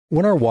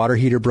When our water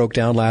heater broke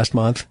down last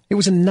month, it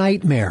was a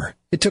nightmare.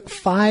 It took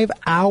 5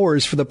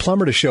 hours for the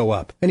plumber to show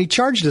up, and he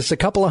charged us a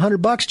couple of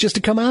 $100 just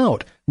to come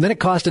out. And then it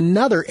cost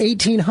another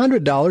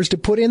 $1,800 to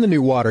put in the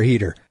new water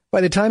heater. By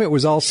the time it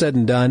was all said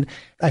and done,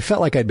 I felt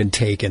like I'd been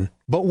taken.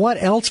 But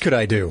what else could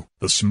I do?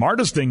 The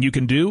smartest thing you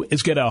can do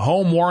is get a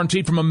home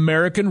warranty from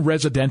American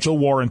Residential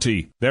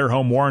Warranty. Their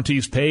home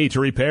warranties pay to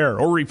repair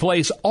or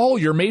replace all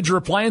your major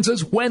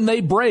appliances when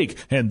they break,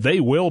 and they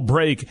will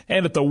break,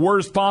 and at the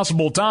worst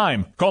possible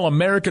time. Call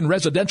American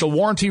Residential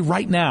Warranty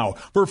right now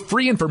for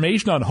free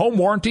information on home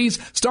warranties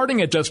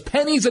starting at just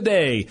pennies a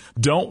day.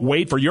 Don't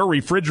wait for your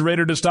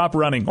refrigerator to stop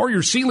running or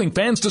your ceiling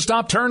fans to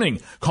stop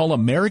turning. Call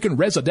American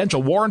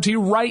Residential Warranty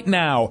right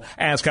now.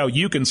 Ask how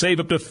you can save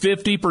up to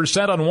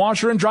 50% on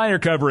washer and dryer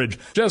coverage.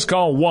 Just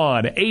call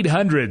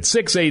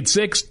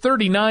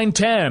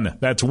 1-800-686-3910.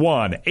 That's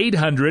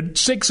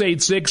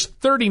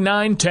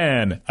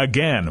 1-800-686-3910.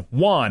 Again,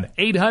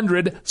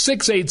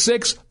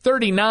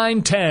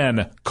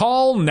 1-800-686-3910.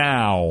 Call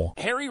now.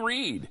 Harry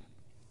Reid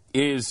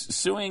is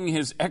suing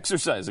his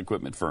exercise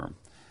equipment firm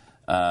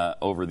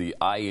over the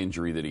eye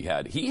injury that he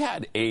had. He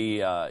had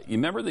you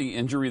remember the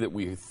injury that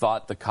we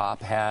thought the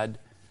cop had?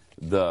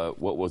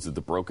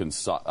 The broken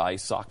eye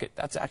socket?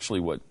 That's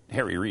actually what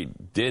Harry Reid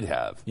did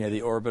have. Yeah,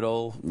 the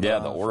orbital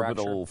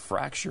orbital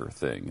fracture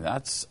thing.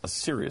 That's a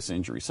serious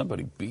injury.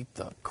 Somebody beat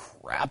the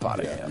crap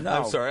out of him.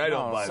 No, I'm sorry, I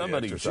don't buy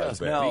somebody the exercise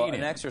just band. beat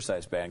an him.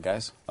 exercise band,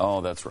 guys.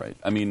 Oh, that's right.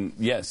 I mean,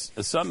 yes,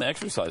 some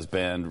exercise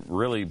band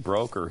really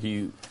broke, or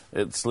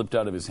it slipped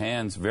out of his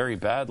hands very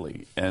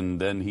badly,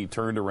 and then he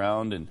turned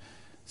around and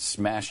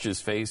smashed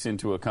his face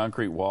into a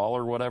concrete wall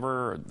or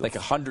whatever. Like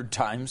 100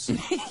 times.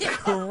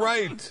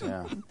 Right.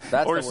 Yeah.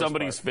 That's or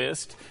somebody's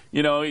fist.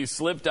 You know, he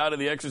slipped out of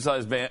the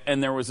exercise band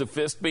and there was a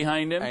fist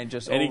behind him. And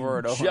over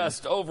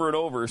and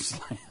over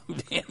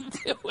slammed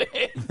into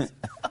it.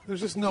 There's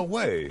just no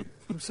way.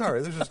 I'm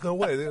sorry. There's just no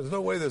way. There's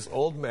no way this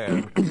old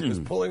man is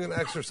pulling an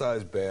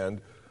exercise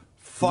band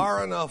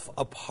far enough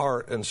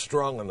apart and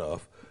strong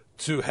enough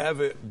to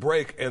have it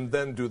break and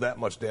then do that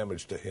much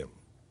damage to him.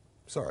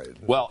 Sorry.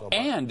 Well,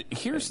 and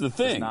here's the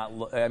thing.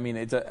 Look,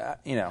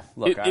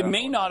 it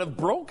may not have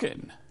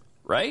broken,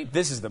 right?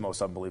 This is the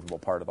most unbelievable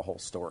part of the whole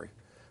story,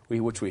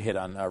 which we hit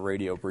on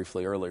radio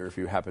briefly earlier. If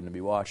you happen to be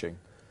watching,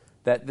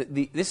 that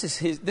this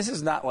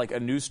is not like a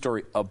news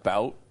story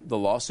about the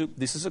lawsuit.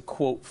 This is a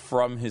quote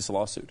from his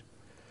lawsuit.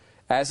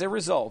 As a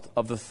result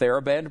of the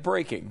TheraBand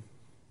breaking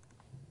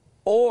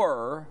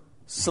or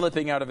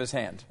slipping out of his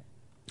hand,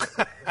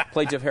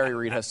 plaintiff Harry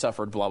Reid has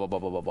suffered blah blah blah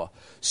blah blah blah.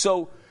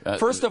 So.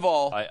 First of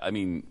all, I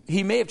mean,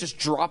 he may have just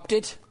dropped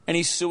it, and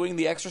he's suing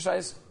the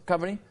exercise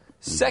company. Mm-hmm.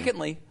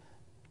 Secondly,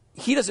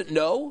 he doesn't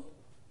know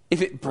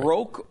if it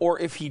broke or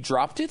if he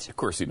dropped it. Of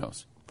course he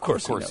knows. Of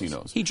course he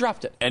knows. He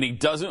dropped it. And he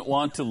doesn't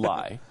want to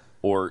lie,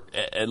 or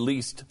at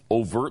least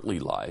overtly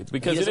lie,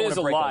 because it is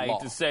a lie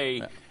to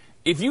say,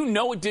 if you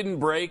know it didn't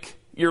break,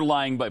 you're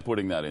lying by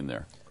putting that in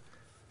there.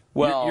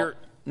 Well,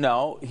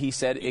 no, he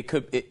said it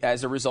could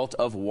as a result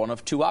of one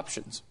of two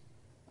options.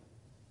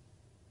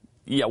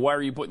 Yeah, why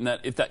are you putting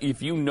that?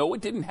 If you know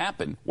it didn't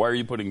happen, why are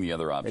you putting the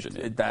other option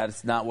in?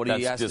 That's not what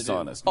he has to do. That's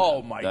dishonest.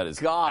 Oh, my that is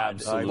God.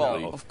 Absolutely.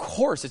 Well, of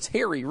course, it's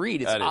Harry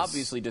Reid. It's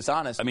obviously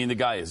dishonest. I mean, the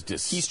guy is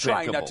despicable. He's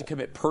trying not to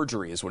commit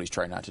perjury is what he's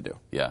trying not to do.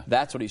 Yeah.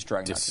 That's what he's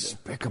trying not to do.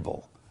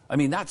 Despicable. I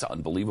mean, that's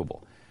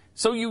unbelievable.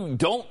 So you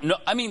don't know.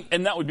 I mean,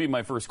 and that would be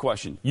my first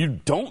question. You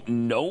don't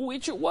know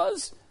which it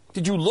was?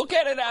 Did you look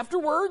at it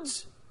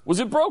afterwards? Was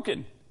it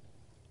broken?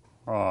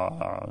 It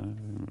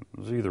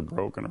was either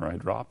broken or I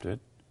dropped it.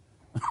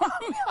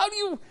 How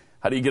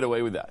do you get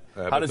away with that?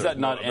 How does that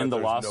not end the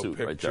lawsuit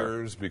no right there?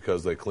 Pictures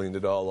because they cleaned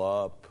it all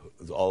up.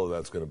 All of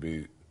that's going to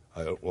be.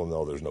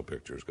 No, there's no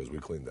pictures because we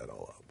cleaned that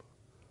all up.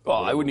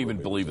 Well, I wouldn't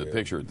even believe the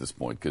picture at this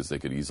point because they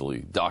could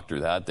easily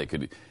doctor that. They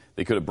could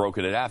have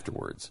broken it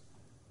afterwards.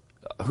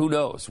 Who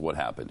knows what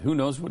happened? Who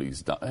knows what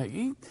he's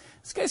done?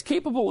 This guy's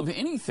capable of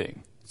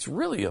anything. It's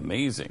really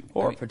amazing.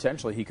 Or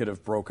potentially he could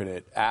have broken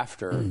it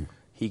after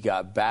he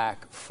got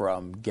back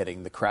from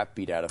getting the crap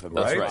beat out of him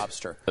by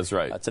Lobster. That's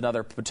right. That's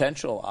another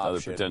potential option.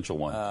 Another potential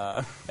one.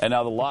 And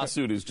now the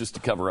lawsuit is just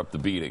to cover up the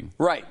beating.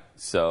 Right.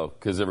 So,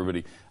 because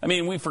everybody, I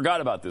mean, we forgot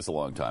about this a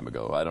long time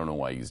ago. I don't know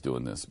why he's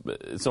doing this.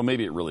 So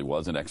maybe it really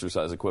was an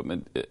exercise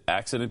equipment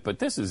accident, but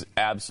this is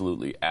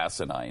absolutely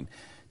asinine.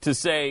 To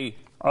say,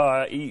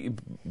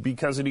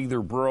 because it either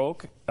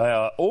broke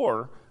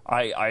or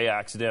I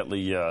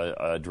accidentally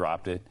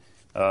dropped it,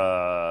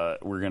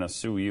 we're going to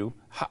sue you.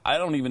 I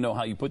don't even know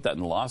how you put that in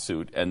the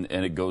lawsuit and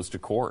it goes to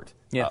court.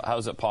 Yeah. How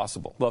is that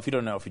possible? Well, if you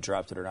don't know if you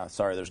dropped it or not,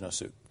 sorry, there's no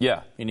suit.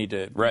 Yeah. You need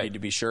to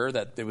be sure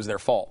that it was their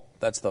fault.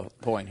 That's the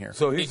point here.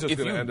 So he's just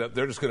going to end up.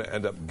 They're just going to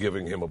end up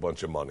giving him a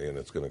bunch of money, and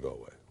it's going to go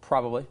away.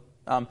 Probably.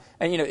 And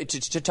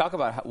to talk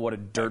about what a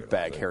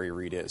dirtbag Harry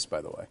Reid is,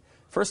 by the way.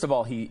 First of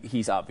all,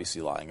 he's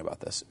obviously lying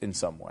about this in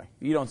some way.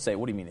 You don't say,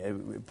 what do you mean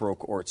it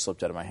broke or it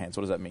slipped out of my hands?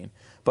 What does that mean?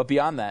 But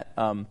beyond that,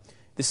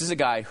 this is a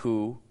guy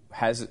who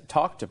has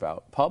talked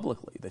about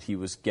publicly that he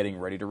was getting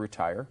ready to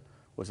retire,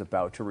 was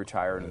about to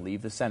retire and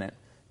leave the Senate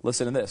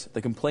Listen to this.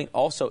 The complaint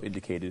also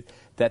indicated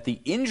that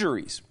the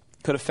injuries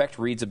could affect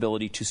Reid's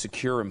ability to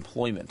secure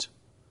employment.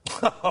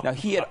 Now,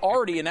 he had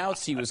already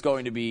announced he was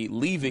going to be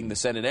leaving the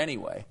Senate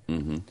anyway.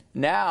 Mm-hmm.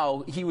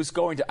 Now, he was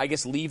going to, I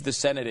guess, leave the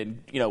Senate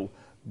and,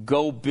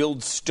 go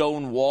build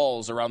stone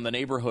walls around the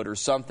neighborhood or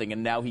something,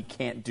 and now he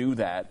can't do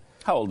that.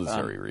 How old is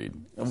Harry Reid?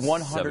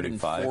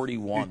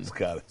 141. He's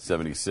got it.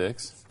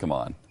 76? Come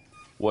on.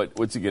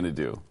 What's he going to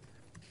do?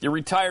 You're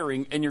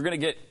retiring, and you're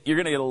going to get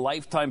a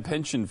lifetime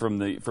pension from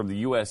the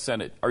U.S.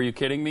 Senate. Are you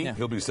kidding me? Yeah.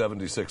 He'll be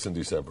 76 in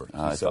December.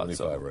 He's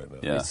 75 right now.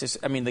 Yeah. It's just,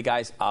 the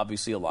guy's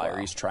obviously a liar. Wow.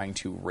 He's trying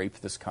to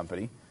rape this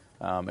company,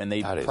 and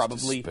they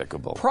probably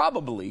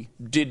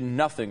did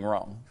nothing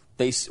wrong.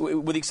 They,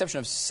 with the exception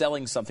of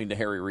selling something to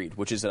Harry Reid,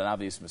 which is an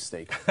obvious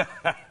mistake.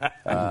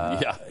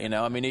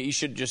 You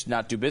should just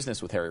not do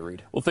business with Harry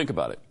Reid. Well, think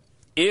about it.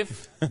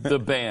 If the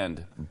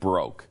band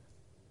broke,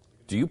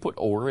 do you put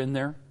 "or" in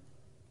there?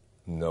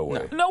 No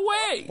way. No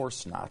way. Of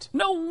course not.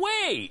 No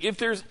way. If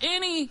there's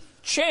any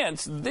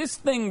chance this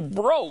thing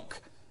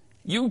broke,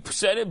 you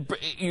say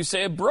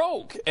it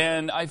broke,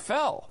 and I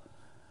fell.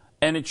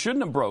 And it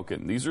shouldn't have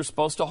broken. These are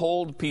supposed to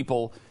hold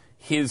people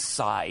his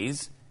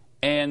size,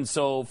 and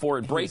so for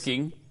it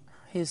breaking...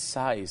 His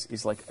size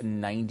is like a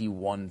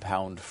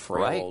 91-pound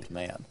frail old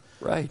man.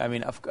 Right.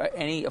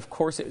 Of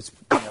course, it's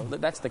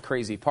that's the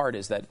crazy part,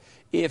 is that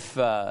if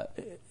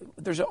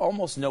there's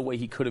almost no way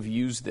he could have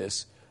used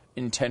this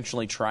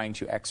intentionally trying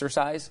to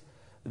exercise,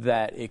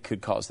 that it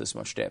could cause this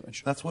much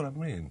damage. That's what I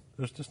mean.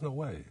 There's just no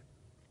way.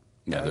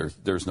 Yeah,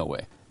 there's no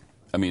way.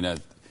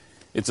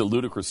 It's a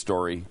ludicrous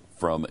story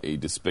from a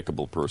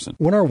despicable person.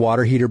 When our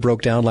water heater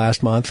broke down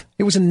last month,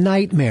 it was a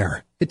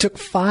nightmare. It took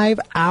 5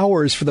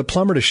 hours for the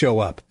plumber to show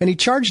up, and he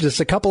charged us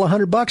a couple of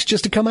 $100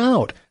 just to come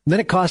out. And then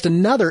it cost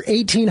another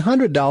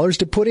 $1,800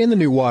 to put in the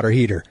new water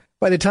heater.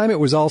 By the time it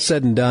was all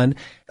said and done,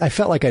 I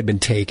felt like I'd been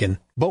taken.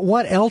 But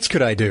what else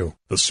could I do?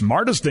 The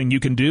smartest thing you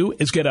can do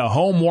is get a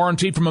home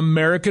warranty from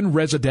American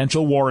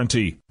Residential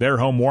Warranty. Their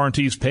home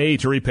warranties pay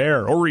to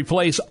repair or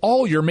replace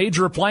all your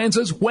major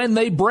appliances when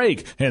they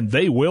break, and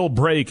they will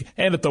break,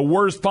 and at the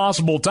worst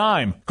possible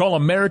time. Call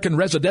American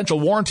Residential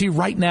Warranty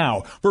right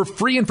now for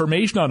free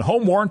information on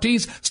home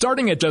warranties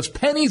starting at just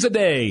pennies a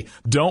day.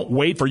 Don't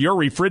wait for your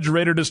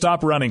refrigerator to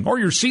stop running or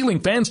your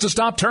ceiling fans to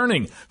stop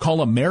turning.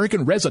 Call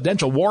American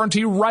Residential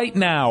Warranty right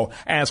now.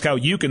 Ask how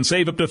you can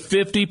save up to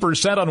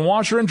 50% on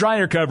washer and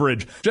dryer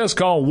coverage. Just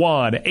call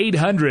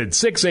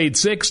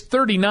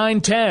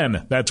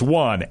 1-800-686-3910. That's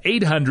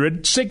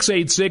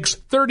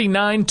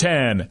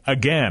 1-800-686-3910.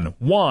 Again,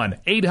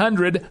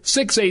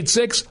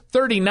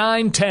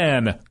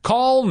 1-800-686-3910.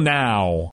 Call now.